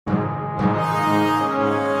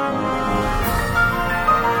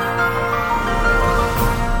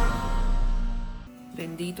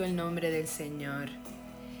Bendito el nombre del Señor.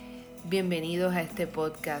 Bienvenidos a este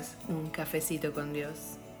podcast, Un Cafecito con Dios.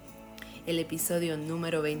 El episodio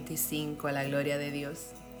número 25, a la gloria de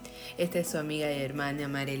Dios. Esta es su amiga y hermana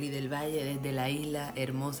Marely del Valle desde la isla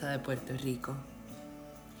hermosa de Puerto Rico.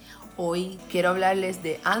 Hoy quiero hablarles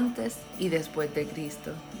de antes y después de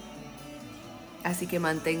Cristo. Así que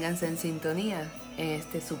manténganse en sintonía en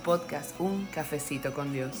este su podcast, Un Cafecito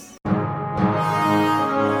con Dios.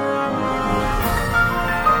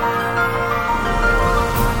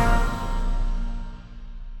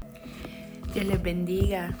 Dios les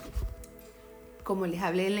bendiga. Como les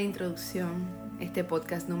hablé en la introducción, este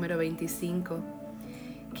podcast número 25,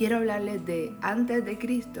 quiero hablarles de antes de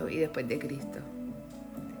Cristo y después de Cristo.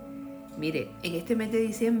 Mire, en este mes de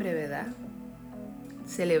diciembre, ¿verdad?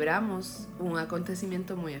 Celebramos un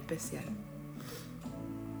acontecimiento muy especial.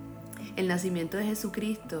 El nacimiento de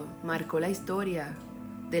Jesucristo marcó la historia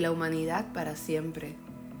de la humanidad para siempre.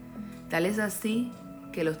 Tal es así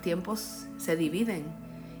que los tiempos se dividen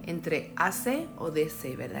entre AC o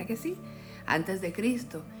DC, ¿verdad que sí? Antes de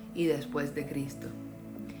Cristo y después de Cristo.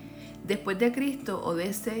 Después de Cristo o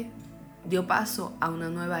DC dio paso a una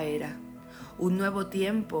nueva era, un nuevo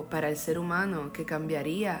tiempo para el ser humano que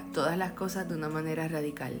cambiaría todas las cosas de una manera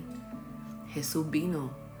radical. Jesús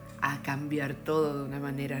vino a cambiar todo de una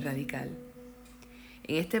manera radical.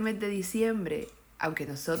 En este mes de diciembre, aunque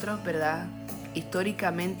nosotros, ¿verdad?,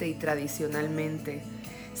 históricamente y tradicionalmente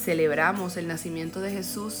celebramos el nacimiento de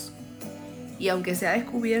Jesús, y aunque se ha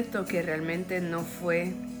descubierto que realmente no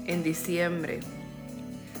fue en diciembre,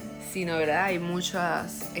 sino, ¿verdad?, hay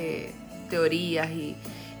muchas teorías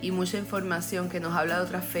y mucha información que nos habla de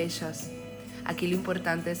otras fechas, aquí lo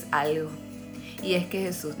importante es algo, y es que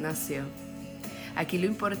Jesús nació. Aquí lo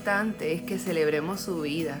importante es que celebremos su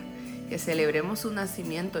vida, que celebremos su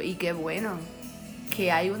nacimiento, y qué bueno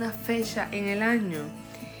que hay una fecha en el año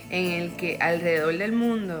en el que alrededor del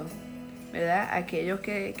mundo, ¿verdad?, aquellos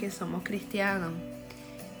que somos cristianos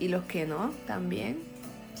y los que no también,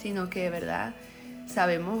 sino que, ¿verdad?,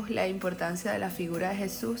 sabemos la importancia de la figura de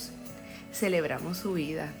Jesús, celebramos su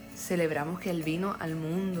vida, celebramos que Él vino al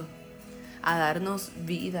mundo a darnos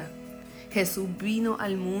vida. Jesús vino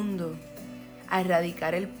al mundo a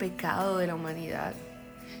erradicar el pecado de la humanidad.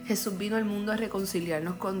 Jesús vino al mundo a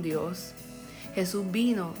reconciliarnos con Dios. Jesús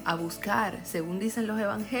vino a buscar, según dicen los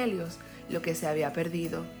evangelios, lo que se había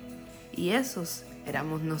perdido. Y esos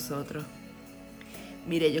éramos nosotros.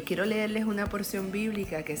 Mire, yo quiero leerles una porción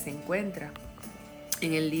bíblica que se encuentra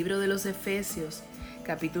en el libro de los Efesios,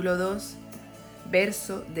 capítulo 2,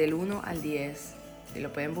 verso del 1 al 10. Se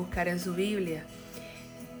lo pueden buscar en su Biblia.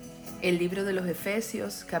 El libro de los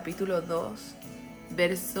Efesios, capítulo 2,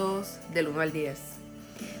 versos del 1 al 10.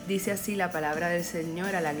 Dice así la palabra del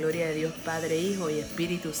Señor, a la gloria de Dios Padre, Hijo y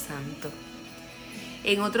Espíritu Santo.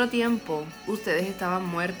 En otro tiempo, ustedes estaban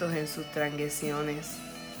muertos en sus transgresiones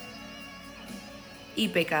y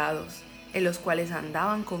pecados, en los cuales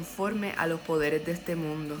andaban conforme a los poderes de este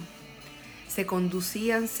mundo. Se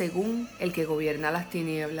conducían según el que gobierna las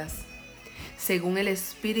tinieblas, según el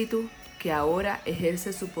Espíritu que ahora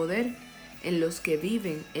ejerce su poder en los que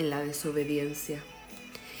viven en la desobediencia.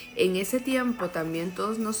 En ese tiempo también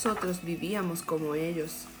todos nosotros vivíamos como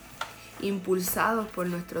ellos, impulsados por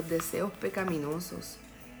nuestros deseos pecaminosos,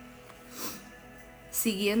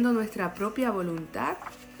 siguiendo nuestra propia voluntad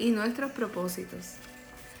y nuestros propósitos.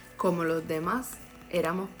 Como los demás,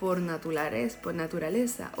 éramos por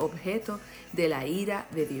naturaleza objeto de la ira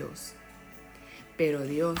de Dios. Pero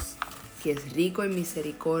Dios, que es rico en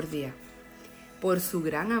misericordia, por su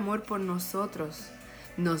gran amor por nosotros,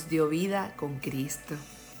 nos dio vida con Cristo,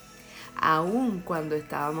 aun cuando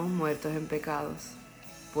estábamos muertos en pecados.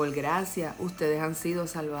 Por gracia ustedes han sido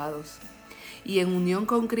salvados. Y en unión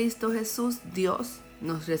con Cristo Jesús, Dios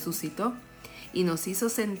nos resucitó y nos hizo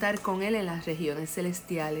sentar con Él en las regiones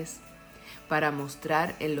celestiales, para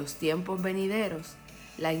mostrar en los tiempos venideros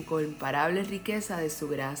la incomparable riqueza de su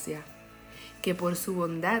gracia, que por su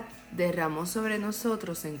bondad derramó sobre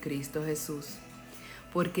nosotros en Cristo Jesús.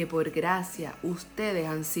 Porque por gracia ustedes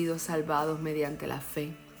han sido salvados mediante la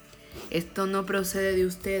fe. Esto no procede de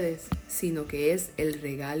ustedes, sino que es el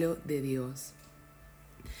regalo de Dios.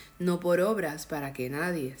 No por obras, para que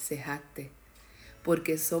nadie se jacte,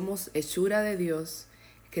 porque somos hechura de Dios,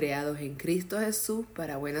 creados en Cristo Jesús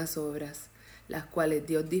para buenas obras, las cuales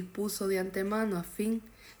Dios dispuso de antemano a fin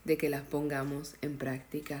de que las pongamos en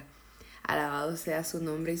práctica. Alabado sea su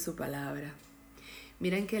nombre y su palabra.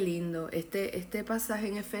 Miren qué lindo, este pasaje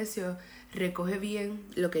en Efesios recoge bien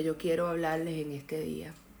lo que yo quiero hablarles en este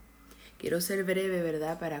día. Quiero ser breve,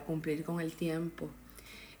 ¿verdad?, para cumplir con el tiempo.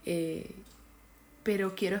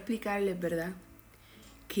 Pero quiero explicarles, ¿verdad?,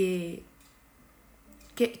 ¿qué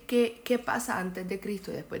pasa antes de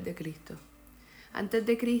Cristo y después de Cristo? Antes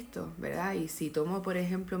de Cristo, ¿verdad? Y si tomo, por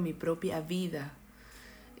ejemplo, mi propia vida,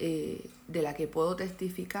 de la que puedo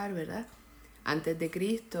testificar, ¿verdad? Antes de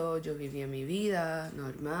Cristo yo vivía mi vida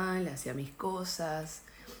normal, hacía mis cosas,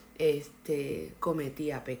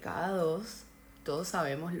 cometía pecados. Todos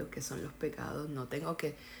sabemos lo que son los pecados, no tengo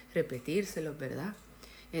que repetírselos, ¿verdad?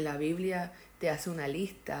 En la Biblia te hace una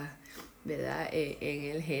lista, ¿verdad? En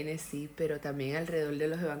el Génesis, pero también alrededor de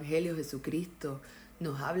los evangelios Jesucristo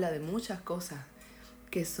nos habla de muchas cosas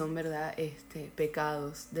que son, ¿verdad?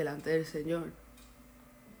 Pecados delante del Señor.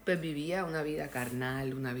 Pues vivía una vida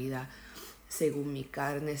carnal, una vida según mi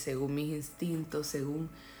carne, según mis instintos, según,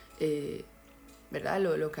 ¿verdad?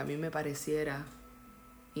 Lo que a mí me pareciera.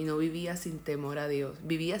 Y no vivía sin temor a Dios,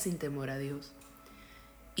 vivía sin temor a Dios.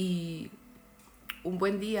 Y un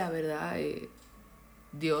buen día, ¿verdad?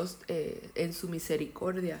 Dios en su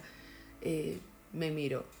misericordia me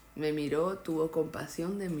miró, tuvo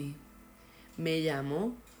compasión de mí, me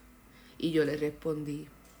llamó y yo le respondí.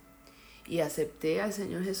 Y acepté al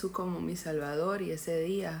Señor Jesús como mi Salvador, y ese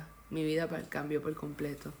día mi vida cambió por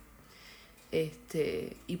completo.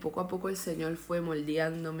 Y poco a poco el Señor fue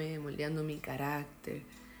moldeando mi carácter.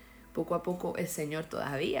 Poco a poco el Señor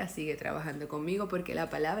todavía sigue trabajando conmigo, porque la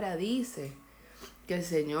palabra dice que el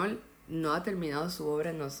Señor no ha terminado su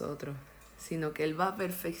obra en nosotros, sino que Él va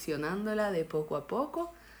perfeccionándola de poco a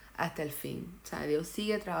poco hasta el fin. O sea, Dios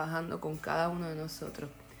sigue trabajando con cada uno de nosotros.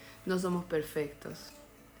 No somos perfectos.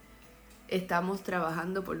 Estamos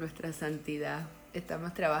trabajando por nuestra santidad,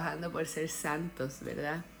 estamos trabajando por ser santos,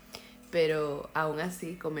 ¿verdad? Pero aún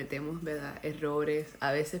así cometemos, ¿verdad?, errores,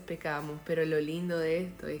 a veces pecamos, pero lo lindo de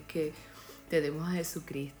esto es que tenemos a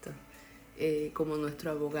Jesucristo como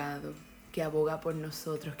nuestro abogado, que aboga por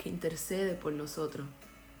nosotros, que intercede por nosotros.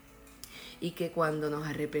 Y que cuando nos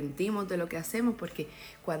arrepentimos de lo que hacemos, porque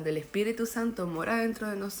cuando el Espíritu Santo mora dentro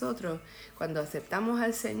de nosotros, cuando aceptamos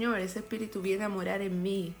al Señor, ese Espíritu viene a morar en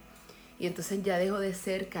mí. Y entonces ya dejo de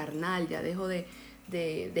ser carnal, ya dejo de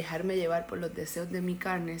dejarme llevar por los deseos de mi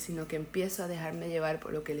carne, sino que empiezo a dejarme llevar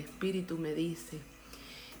por lo que el Espíritu me dice.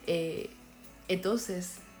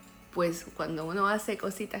 Entonces, pues cuando uno hace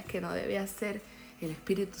cositas que no debe hacer, el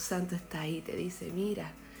Espíritu Santo está ahí, te dice,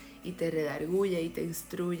 mira, y te redarguye y te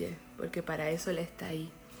instruye, porque para eso Él está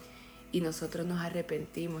ahí. Y nosotros nos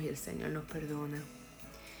arrepentimos y el Señor nos perdona.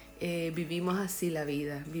 Vivimos así la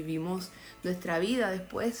vida, vivimos nuestra vida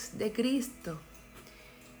después de Cristo,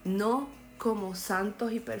 no como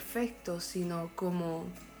santos y perfectos, sino como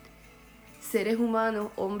seres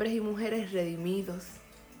humanos, hombres y mujeres redimidos,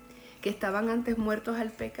 que estaban antes muertos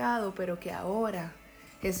al pecado, pero que ahora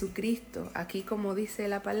Jesucristo, aquí como dice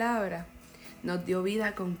la palabra, nos dio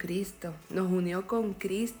vida con Cristo, nos unió con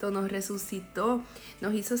Cristo, nos resucitó,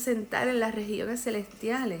 nos hizo sentar en las regiones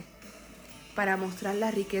celestiales para mostrar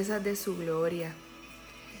las riquezas de su gloria.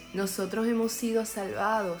 Nosotros hemos sido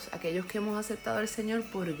salvados, aquellos que hemos aceptado al Señor,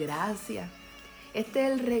 por gracia. Este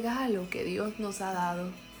es el regalo que Dios nos ha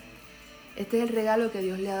dado. Este es el regalo que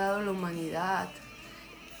Dios le ha dado a la humanidad,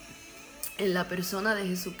 en la persona de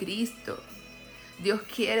Jesucristo. Dios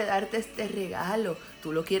quiere darte este regalo.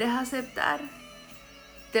 ¿Tú lo quieres aceptar?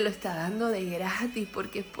 Te lo está dando de gratis,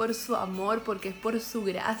 porque es por su amor, porque es por su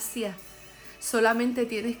gracia. Solamente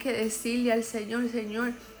tienes que decirle al Señor,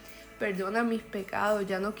 Señor, perdona mis pecados,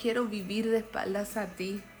 ya no quiero vivir de espaldas a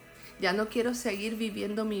ti, ya no quiero seguir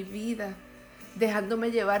viviendo mi vida,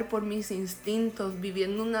 dejándome llevar por mis instintos,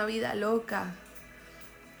 viviendo una vida loca.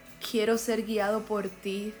 Quiero ser guiado por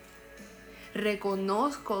ti.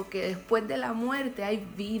 Reconozco que después de la muerte hay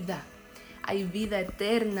vida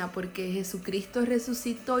eterna, porque Jesucristo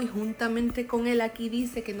resucitó y juntamente con Él aquí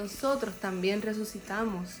dice que nosotros también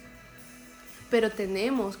resucitamos. Pero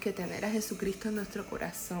tenemos que tener a Jesucristo en nuestro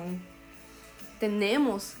corazón.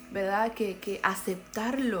 Tenemos, ¿verdad?, que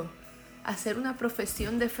aceptarlo, hacer una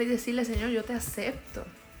profesión de fe y decirle, Señor, yo te acepto,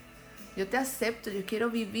 yo quiero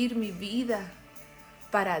vivir mi vida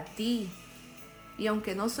para ti. Y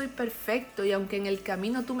aunque no soy perfecto, y aunque en el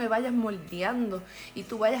camino tú me vayas moldeando, y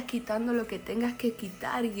tú vayas quitando lo que tengas que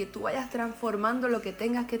quitar, y que tú vayas transformando lo que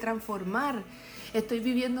tengas que transformar, estoy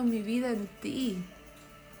viviendo mi vida en ti.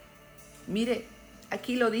 Mire,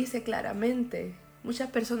 aquí lo dice claramente.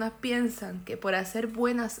 Muchas personas piensan que por hacer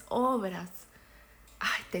buenas obras,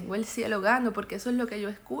 tengo el cielo gano, porque eso es lo que yo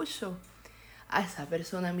escucho. A esa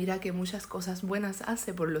persona, mira que muchas cosas buenas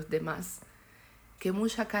hace por los demás, que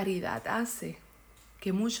mucha caridad hace,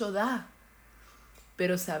 que mucho da.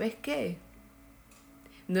 Pero ¿sabes qué?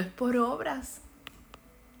 No es por obras.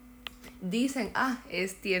 Dicen,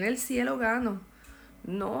 tiene el cielo gano.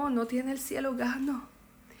 No tiene el cielo gano.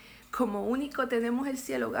 como único tenemos el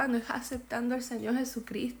cielo gano, es aceptando al Señor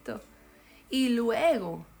Jesucristo. Y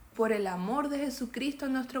luego, por el amor de Jesucristo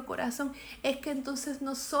en nuestro corazón, es que entonces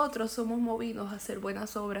nosotros somos movidos a hacer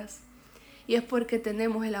buenas obras. Y es porque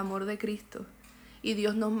tenemos el amor de Cristo. Y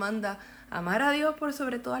Dios nos manda amar a Dios por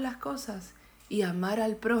sobre todas las cosas y amar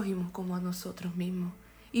al prójimo como a nosotros mismos.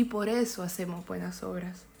 Y por eso hacemos buenas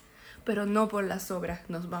obras. Pero no por las obras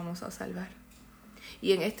nos vamos a salvar.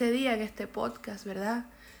 Y en este día, en este podcast, ¿verdad?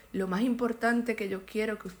 Lo más importante que yo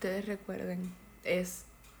quiero que ustedes recuerden es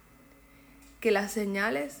que las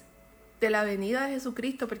señales de la venida de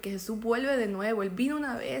Jesucristo, porque Jesús vuelve de nuevo, Él vino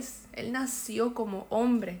una vez, Él nació como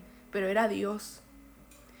hombre, pero era Dios.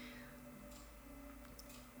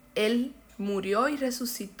 Él murió y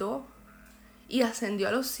resucitó y ascendió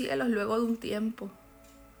a los cielos luego de un tiempo.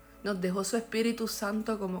 Nos dejó su Espíritu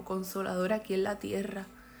Santo como consolador aquí en la tierra,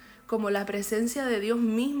 como la presencia de Dios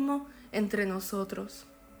mismo entre nosotros.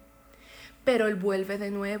 Pero Él vuelve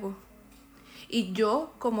de nuevo. Y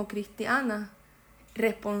yo, como cristiana,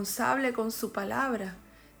 responsable con su palabra,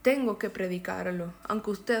 tengo que predicarlo,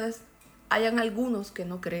 aunque ustedes hayan algunos que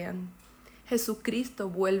no crean. Jesucristo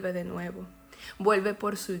vuelve de nuevo. Vuelve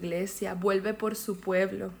por su iglesia, vuelve por su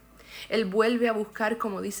pueblo. Él vuelve a buscar,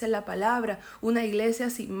 como dice la palabra, una iglesia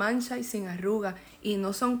sin mancha y sin arruga. Y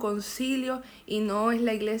no son concilios, y no es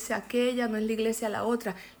la iglesia aquella, no es la iglesia la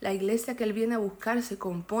otra. La iglesia que Él viene a buscar se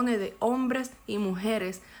compone de hombres y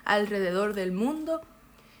mujeres alrededor del mundo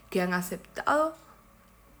que han aceptado,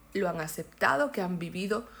 que han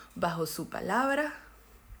vivido bajo su palabra,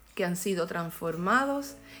 que han sido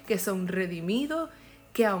transformados, que son redimidos,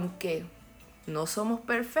 que aunque no somos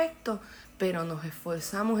perfectos, pero nos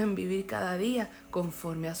esforzamos en vivir cada día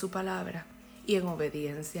conforme a su palabra y en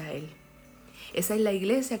obediencia a Él. Esa es la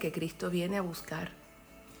iglesia que Cristo viene a buscar.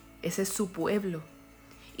 Ese es su pueblo.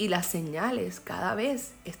 Y las señales cada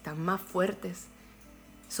vez están más fuertes,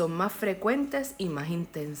 son más frecuentes y más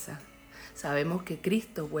intensas. Sabemos que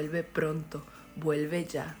Cristo vuelve pronto, vuelve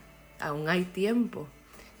ya. Aún hay tiempo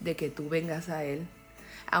de que tú vengas a Él.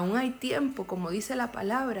 Aún hay tiempo, como dice la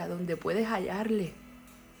palabra, donde puedes hallarle,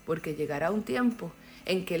 porque llegará un tiempo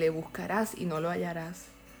en que le buscarás y no lo hallarás.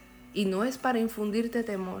 Y no es para infundirte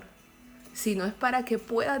temor, sino es para que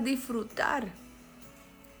puedas disfrutar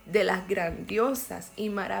de las grandiosas y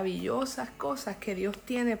maravillosas cosas que Dios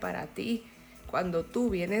tiene para ti. Cuando tú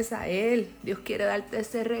vienes a Él, Dios quiere darte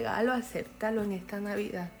ese regalo, acéptalo en esta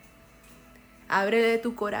Navidad. Ábrele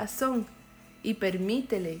tu corazón y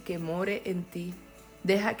permítele que more en ti.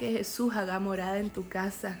 Deja que Jesús haga morada en tu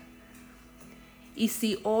casa. Y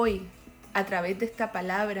si hoy, a través de esta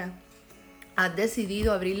palabra, has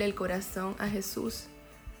decidido abrirle el corazón a Jesús,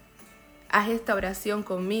 haz esta oración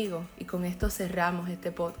conmigo y con esto cerramos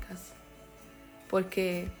este podcast.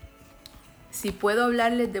 Porque si puedo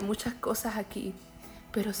hablarles de muchas cosas aquí,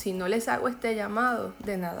 pero si no les hago este llamado,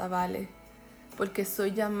 de nada vale. Porque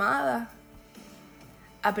soy llamada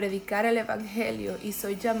a predicar el Evangelio y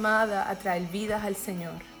soy llamada a traer vidas al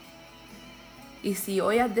Señor. Y si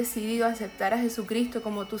hoy has decidido aceptar a Jesucristo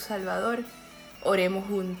como tu Salvador, oremos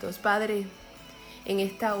juntos. Padre, en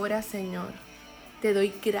esta hora, Señor, te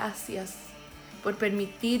doy gracias por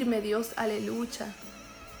permitirme, Dios, aleluya,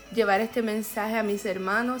 llevar este mensaje a mis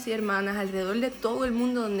hermanos y hermanas alrededor de todo el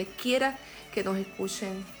mundo, donde quiera que nos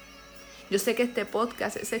escuchen. Yo sé que este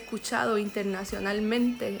podcast es escuchado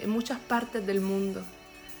internacionalmente en muchas partes del mundo.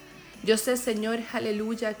 Yo sé, Señor,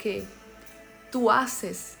 aleluya, que tú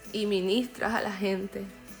haces y ministras a la gente.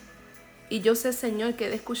 Y yo sé, Señor, que he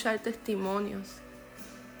de escuchar testimonios.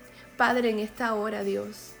 Padre, en esta hora,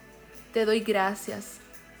 Dios, te doy gracias.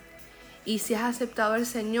 Y si has aceptado al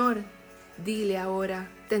Señor, dile ahora: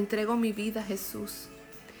 te entrego mi vida, Jesús.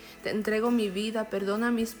 Te entrego mi vida, perdona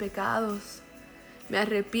mis pecados. Me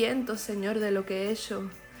arrepiento, Señor, de lo que he hecho.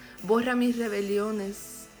 Borra mis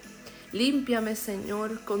rebeliones. Límpiame,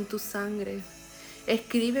 Señor, con tu sangre.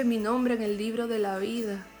 Escribe mi nombre en el libro de la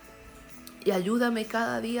vida. Y ayúdame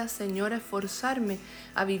cada día, Señor, a esforzarme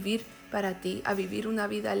a vivir para ti, a vivir una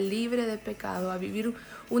vida libre de pecado, a vivir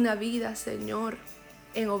una vida, Señor,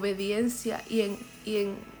 en obediencia y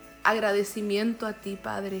en agradecimiento a ti,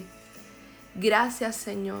 Padre. Gracias,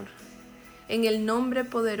 Señor. En el nombre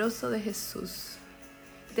poderoso de Jesús,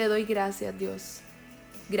 te doy gracias, Dios.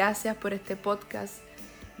 Gracias por este podcast.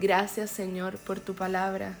 Gracias, Señor, por tu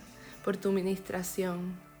palabra, por tu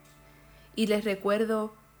ministración. Y les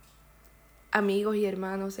recuerdo, amigos y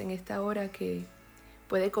hermanos, en esta hora que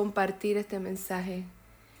puede compartir este mensaje,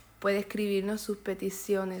 puede escribirnos sus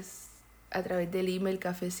peticiones a través del email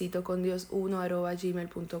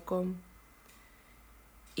cafecitocondios1@gmail.com.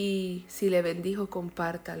 Y si le bendijo,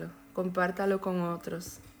 compártalo con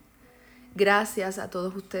otros. Gracias a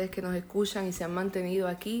todos ustedes que nos escuchan y se han mantenido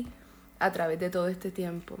aquí a través de todo este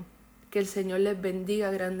tiempo. Que el Señor les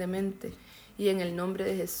bendiga grandemente y en el nombre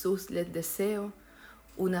de Jesús les deseo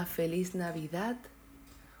una feliz Navidad,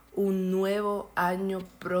 un nuevo año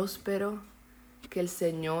próspero, que el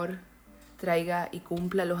Señor traiga y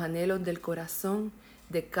cumpla los anhelos del corazón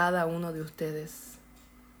de cada uno de ustedes.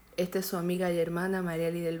 Esta es su amiga y hermana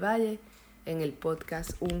Marieli del Valle en el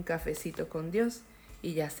podcast Un Cafecito con Dios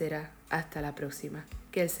y ya será hasta la próxima.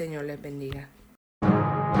 Que el Señor les bendiga.